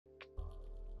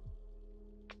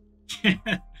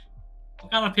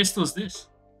What kind of pistol is this?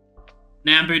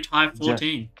 Nambu Type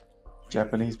 14.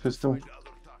 Japanese pistol.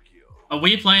 Are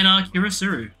we playing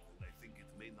KYASSURU?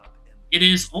 It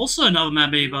is also another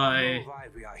map made by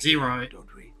Zero.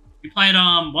 We played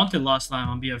Wanted last time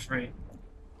on BO3.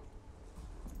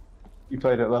 You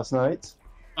played it last night?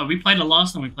 Oh, we played it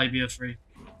last time we played BO3.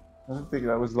 I don't think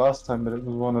that was last time, but it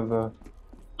was one of the...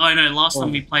 Oh no, last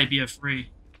time we played BO3.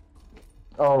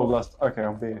 Oh, okay,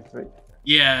 on BO3.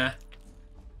 Yeah.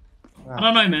 I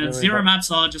don't know, man. Zero maps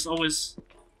are just always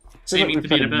seeming to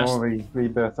be the best. Mori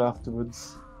Rebirth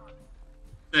afterwards.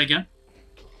 Say again?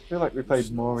 I feel like we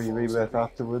played Mori Rebirth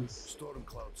afterwards.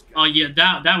 Oh yeah,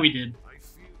 that we did.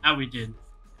 That we did.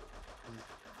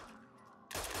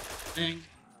 Thing.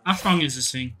 How strong is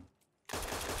this thing?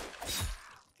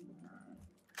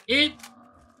 It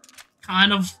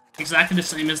kind of exactly the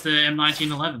same as the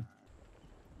M1911.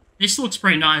 This looks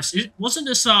pretty nice. Wasn't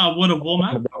this World of War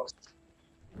map?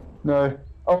 No.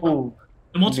 Oh,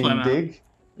 the multiplayer map. Dig?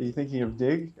 Are you thinking of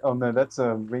Dig? Oh no, that's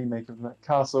a remake of that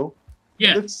Castle.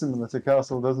 Yeah. It looks similar to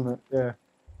Castle, doesn't it? Yeah.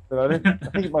 But I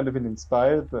think it might have been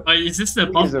inspired. But oh, is this the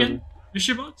pumpkin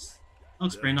issue box?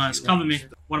 Looks pretty nice. Cover me.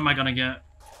 What am I gonna get?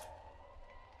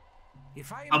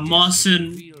 A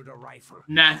Marson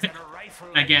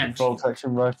again. Bolt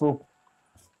action rifle.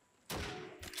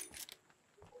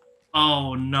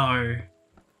 Oh no.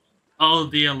 Oh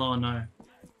dear Lord, no.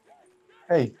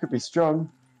 Hey, could be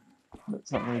strong.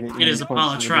 That's not really it is a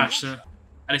pile of trash, sir.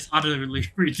 That is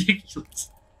utterly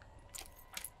ridiculous.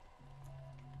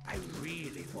 I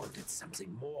really wanted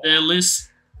something more.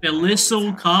 The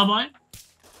Lissel carbine.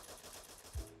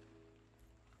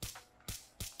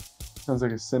 Sounds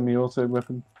like a semi-auto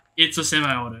weapon. It's a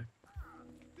semi-auto.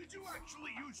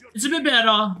 It's a bit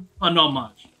better, but not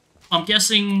much. I'm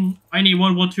guessing only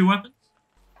World War II weapons.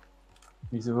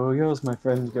 These are all yours, my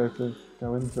friend. Go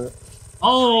into it.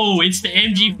 Oh, it's the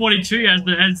MG42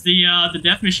 as the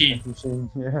death machine.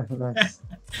 Yeah, nice.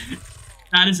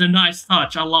 That is a nice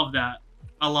touch. I love that.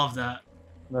 I love that.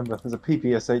 Remember, there's a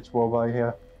PPSH walleye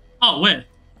here. Oh, where?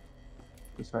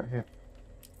 It's right here.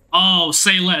 Oh,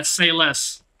 say less, say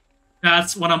less.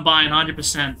 That's what I'm buying,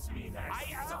 100%.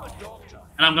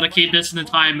 And I'm gonna keep this an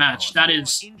entire match. That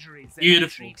is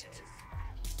beautiful.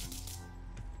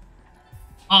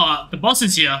 Oh, the boss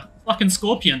is here. Fucking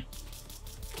Scorpion.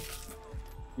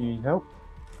 You need help?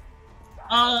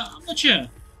 I'm not sure.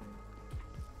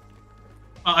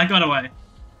 Oh, I got away.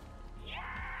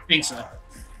 Think so.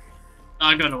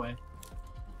 I got away.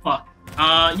 Fuck.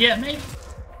 Yeah, maybe.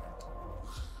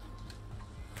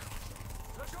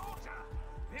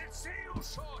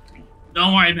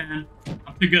 Don't worry, man.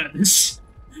 I'm too good at this.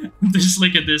 Just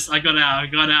look at this. I got out. I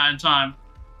got out in time.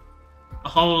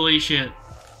 Holy shit.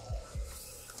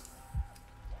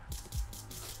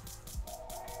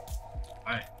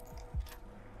 Alright.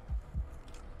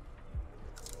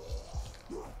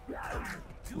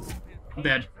 I'm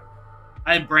dead.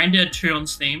 I have Brain Dead 2 on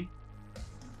Steam,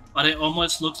 but it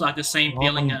almost looks like the same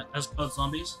feeling as COD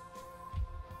Zombies.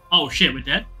 Oh shit, we're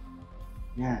dead?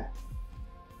 Yeah.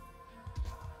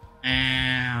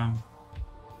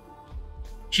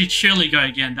 Should surely go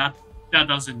again. That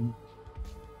doesn't.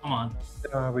 Come on.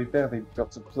 We barely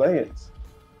got to play it.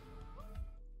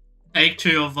 Take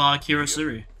 2 of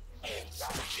KYASSURU.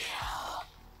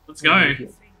 Let's go.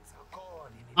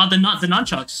 Oh, the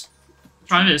nunchucks.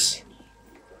 Try this.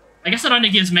 I guess it only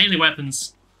gives melee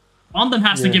weapons. One of them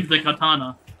has to give the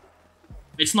katana.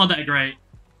 It's not that great.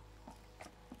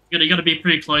 You gotta be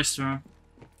pretty close to him.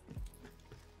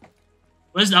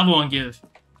 What does the other one give?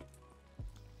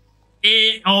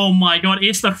 Oh my god,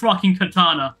 it's the fucking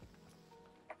katana.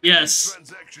 Yes.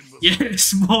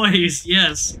 Yes, boys,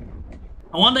 yes.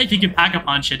 I wonder if you can pack a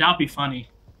punch it, that'd be funny.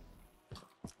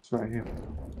 It's right here.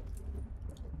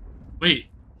 Wait.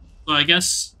 So I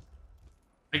guess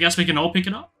we can all pick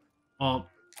it up? Or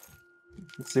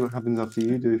Let's see what happens after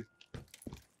you do.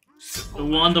 the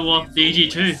Wonder Wolf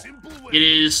DG2. It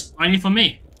is only for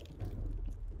me.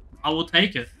 I will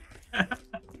take it.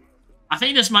 I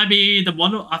think this might be the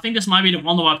wonder. I think this might be the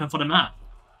wonder weapon for the map.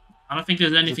 I don't think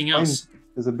there's anything else.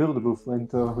 There's a buildable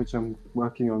flamethrower which I'm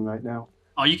working on right now.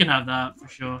 Oh, you can have that for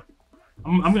sure.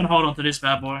 I'm gonna hold on to this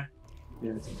bad boy.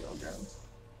 Yeah, it's a go ground.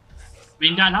 I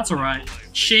mean, that's alright.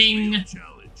 Ching.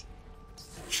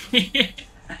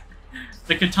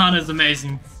 The katana is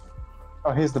amazing.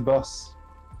 Oh, here's the boss.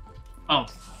 Oh,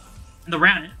 and the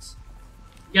round is.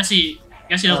 Guess he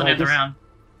doesn't have the round.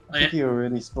 I think he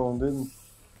already spawned in.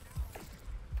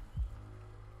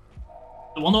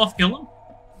 The Wonder Wolf kill him?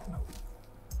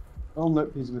 Oh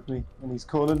nope, he's with me, and he's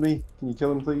cornered me. Can you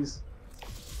kill him, please?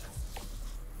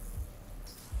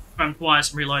 I'm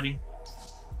twice. I'm reloading.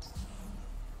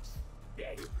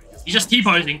 He's just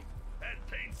T-posing.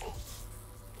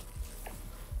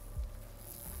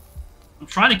 I'm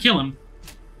trying to kill him.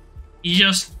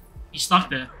 He's stuck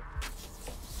there.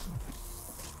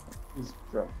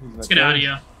 Let's get out of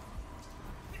here.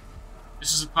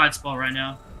 This is a tight spot right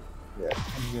now. Yeah,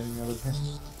 I'm getting out of here.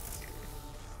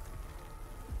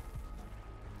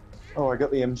 Oh, I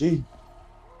got the MG.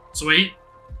 Sweet.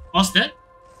 Boss dead?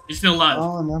 He's still alive.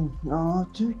 Oh, no. Oh,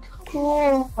 dude, come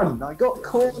on. I got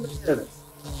cornered.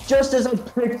 Just as I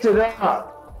picked it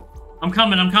up. I'm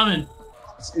coming, I'm coming.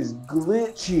 This is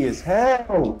glitchy as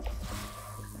hell.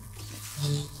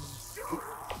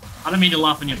 I don't mean to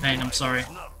laugh in your pain, I'm sorry.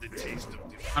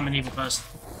 I'm an evil person.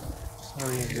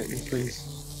 Sorry, get you,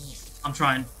 please. I'm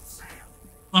trying.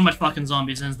 So much fucking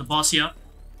zombies, and there's the boss here.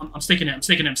 I'm sticking it, I'm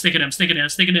sticking it, I'm sticking it, I'm sticking it, I'm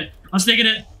sticking it, I'm sticking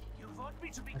it!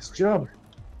 Nice job.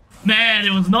 Man,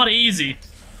 it was not easy.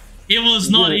 It was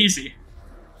not easy.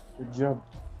 Good job.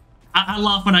 I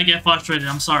laugh when I get frustrated,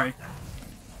 I'm sorry.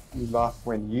 You laugh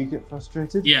when you get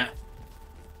frustrated? Yeah.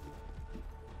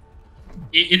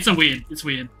 It's weird.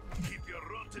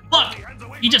 Look!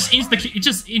 He just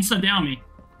insta down me.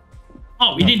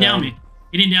 Oh, he didn't down me.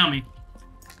 He didn't down me.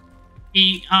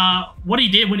 What he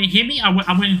did when he hit me, I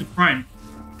went into prone.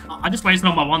 I just wasted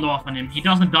all my Wonder Off on him. He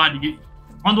doesn't die.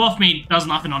 Wonder Off me does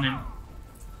nothing on him.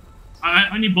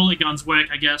 Only bullet guns work,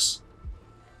 I guess.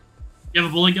 You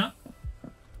have a bullet gun?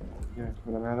 Yeah,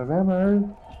 but I'm out of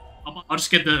ammo. I'll just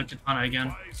get the katana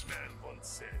again.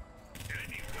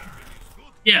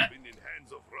 Yeah.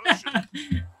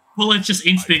 Bullet just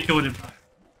instantly killed him.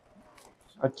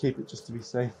 I'd keep it just to be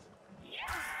safe.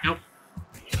 Yep.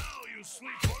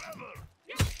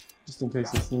 Just in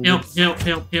case it's needed. Help.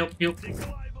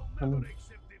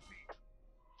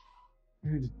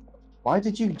 Dude, why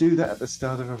did you do that at the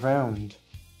start of a round?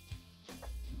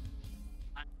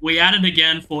 We added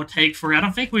again for take 3. I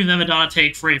don't think we've ever done a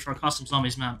take 3 for a custom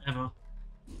zombies map, ever.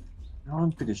 No,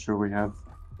 I'm pretty sure we have.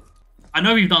 I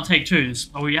know we've done take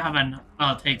 2s, but we haven't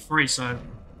take 3, so...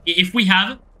 If we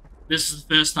have it, this is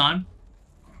the first time.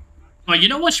 But you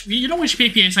know which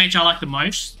PPSH I like the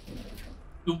most?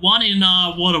 The one in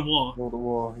Water War. Water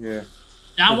War, yeah.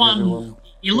 That one,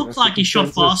 it looks like he shot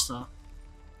faster.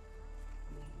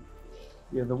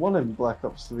 Yeah, the one in Black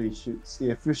Ops 3 shoots,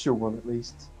 the official one at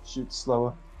least, shoots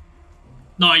slower.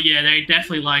 No, yeah, they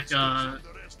definitely like, you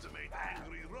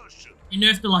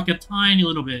nerfed it like a tiny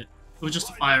little bit. It was just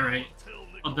a fire rate.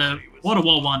 But the Water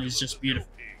War one is just beautiful.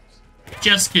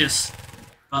 Just kiss.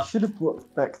 I should have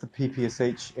brought back the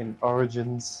PPSH in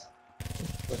Origins.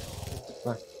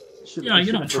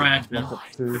 You're not trash, man.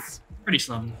 Pretty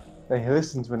slow. They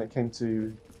listened when it came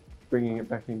to bringing it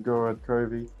back in Gorod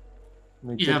Covey.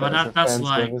 Yeah, but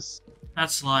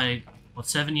that's like, what,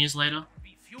 7 years later?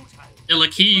 They're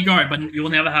like, here you go, but you'll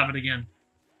never have it again.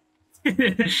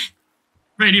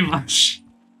 Pretty much.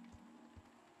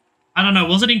 I don't know,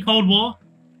 was it in Cold War?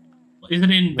 Is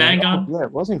it in Vanguard? Yeah,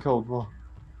 it was in Cold War.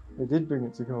 They did bring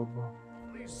it to Cold War.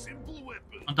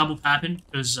 On double tapping,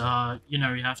 because, you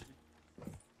know, you have to.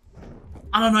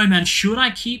 I don't know, man. Should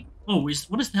I keep... Oh,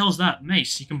 what the hell is that?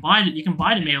 Mace. You can buy the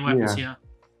melee weapons here.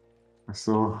 I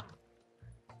saw.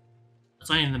 That's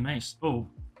only in the mace. Oh.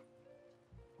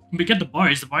 Can we get the bow?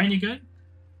 Is the bow any good?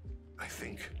 I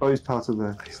think. Bow's part of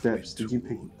the steps. Did you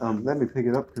pick... let me pick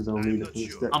it up, because I'll need it for the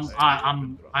steps. I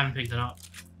haven't picked it up.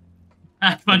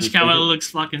 That punch camera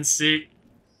looks fucking sick.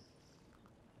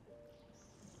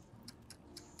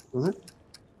 Was it?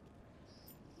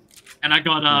 And I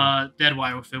got dead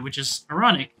wire with it, which is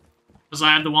ironic, because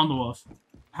I have the Wonder Wolf.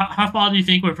 How far do you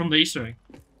think we're from the Easter egg?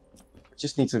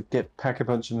 Just need to pack a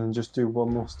bunch and then just do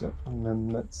one more step, and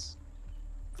then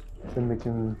then we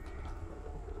can...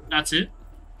 That's it?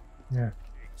 Yeah.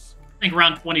 I think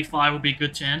around 25 will be a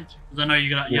good 10, because I know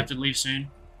you have to leave soon.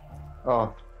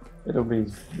 Oh, it'll be...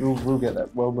 We'll get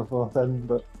that well before then,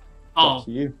 but... Up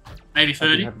to you. Maybe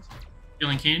 30?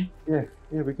 Feeling keen? Yeah,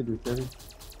 we could do 30.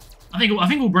 I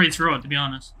think we'll breathe through it, to be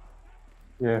honest.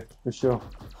 Yeah, for sure.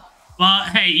 But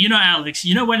hey, you know, Alex,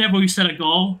 you know, whenever we set a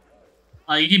goal,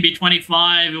 it can be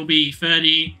 25, it'll be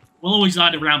 30. We'll always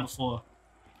die the round before.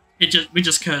 We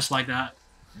just curse like that.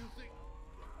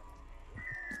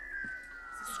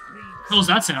 What was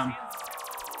that sound?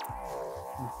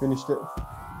 You finished it.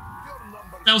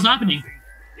 That was happening.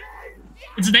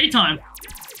 It's daytime.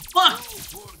 Fuck.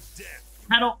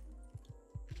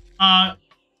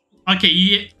 Okay,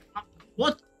 yeah.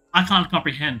 What? I can't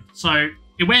comprehend. So,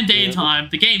 it went daytime,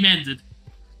 the game ended.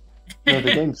 No,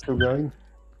 the game's still going.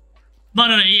 No,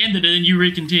 it ended and then you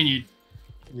re-continued.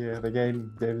 Yeah, the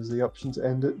game gave us the option to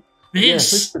end it. This... Yeah, it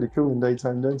looks pretty cool in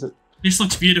daytime, don't it? This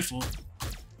looks beautiful.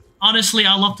 Honestly,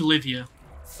 I love to live here.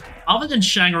 other than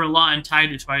Shangri-La and Tag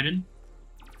the Totem,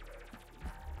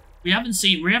 we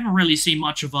haven't really seen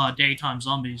much of daytime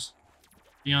zombies,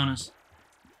 to be honest.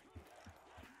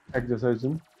 Tag the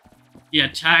Totem. Yeah,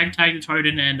 Tag the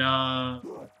Totem, and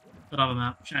that other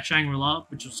map, Shangri-La,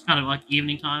 which was kind of like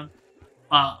evening time.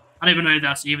 But I don't even know if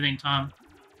that's evening time,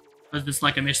 because it's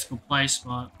like a mystical place.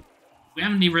 But we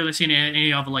haven't really seen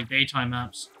any other like daytime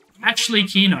maps. Actually,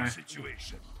 Kino.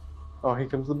 Oh, here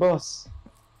comes the boss.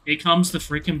 Here comes the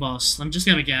freaking boss. I'm just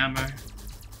gonna get ammo.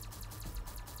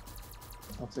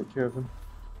 I'll take care of him.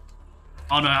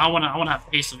 Oh no, I wanna have a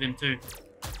piece of him too.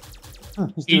 Oh,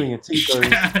 he's doing a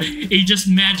T-pose. He just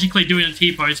magically doing a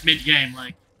T-pose mid-game,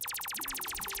 like.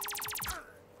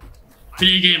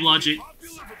 Video game logic.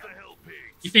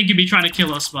 You think he'd be trying to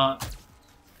kill us, but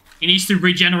he needs to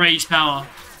regenerate his power.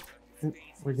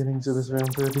 We're getting to this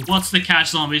round 30. What's the catch,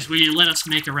 zombies? Will you let us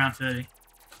make a round 30?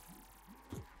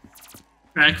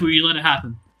 Right, will you let it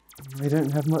happen? We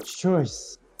don't have much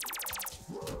choice.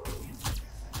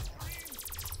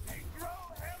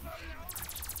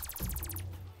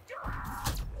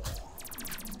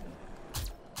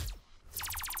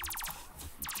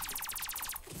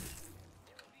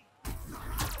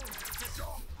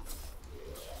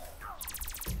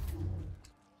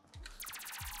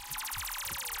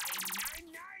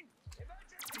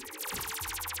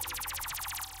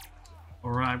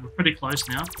 Alright, we're pretty close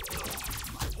now.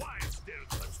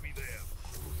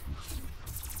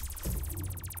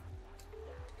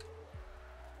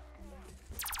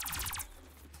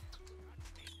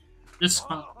 Just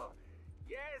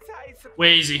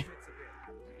way easy.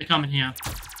 They're coming here.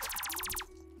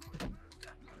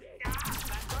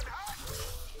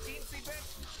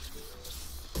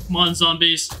 Come on,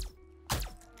 zombies.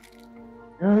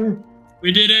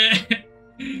 We did it.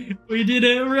 We did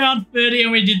it. Round 30,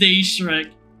 and we did the Easter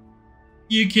egg.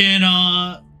 You can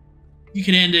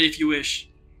end it if you wish.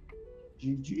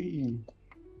 GG.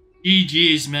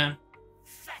 GG's, man.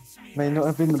 May not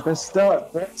have been the best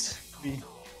start, but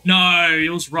No, it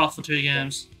was rough for 2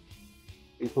 games.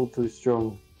 we pulled through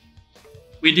strong.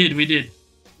 We did.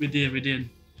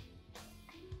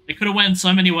 It could have went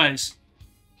so many ways.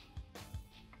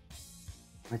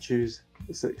 I choose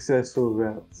a successful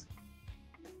route.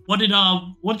 What did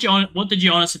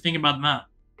you honestly think about the map?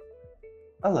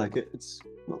 I like it. It's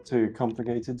not too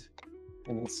complicated,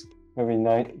 and it's very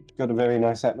nice. Got a very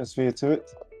nice atmosphere to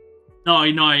it. No,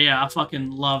 yeah, I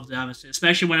fucking love the atmosphere,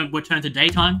 especially when it returned to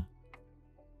daytime.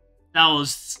 That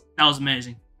was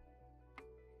amazing.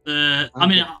 I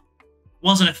mean, I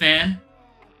wasn't a fan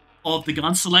of the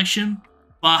gun selection,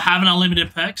 but having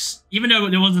unlimited perks, even though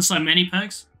there wasn't so many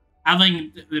perks,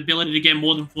 having the ability to get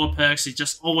more than 4 perks is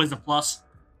just always a plus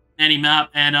in any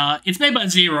map. And it's made by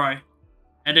Zero,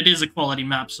 and it is a quality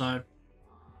map, so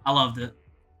I loved it.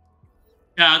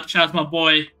 Shout out to my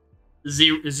boy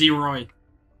Zero.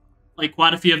 Played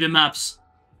quite a few of your maps,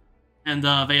 and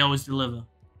they always deliver.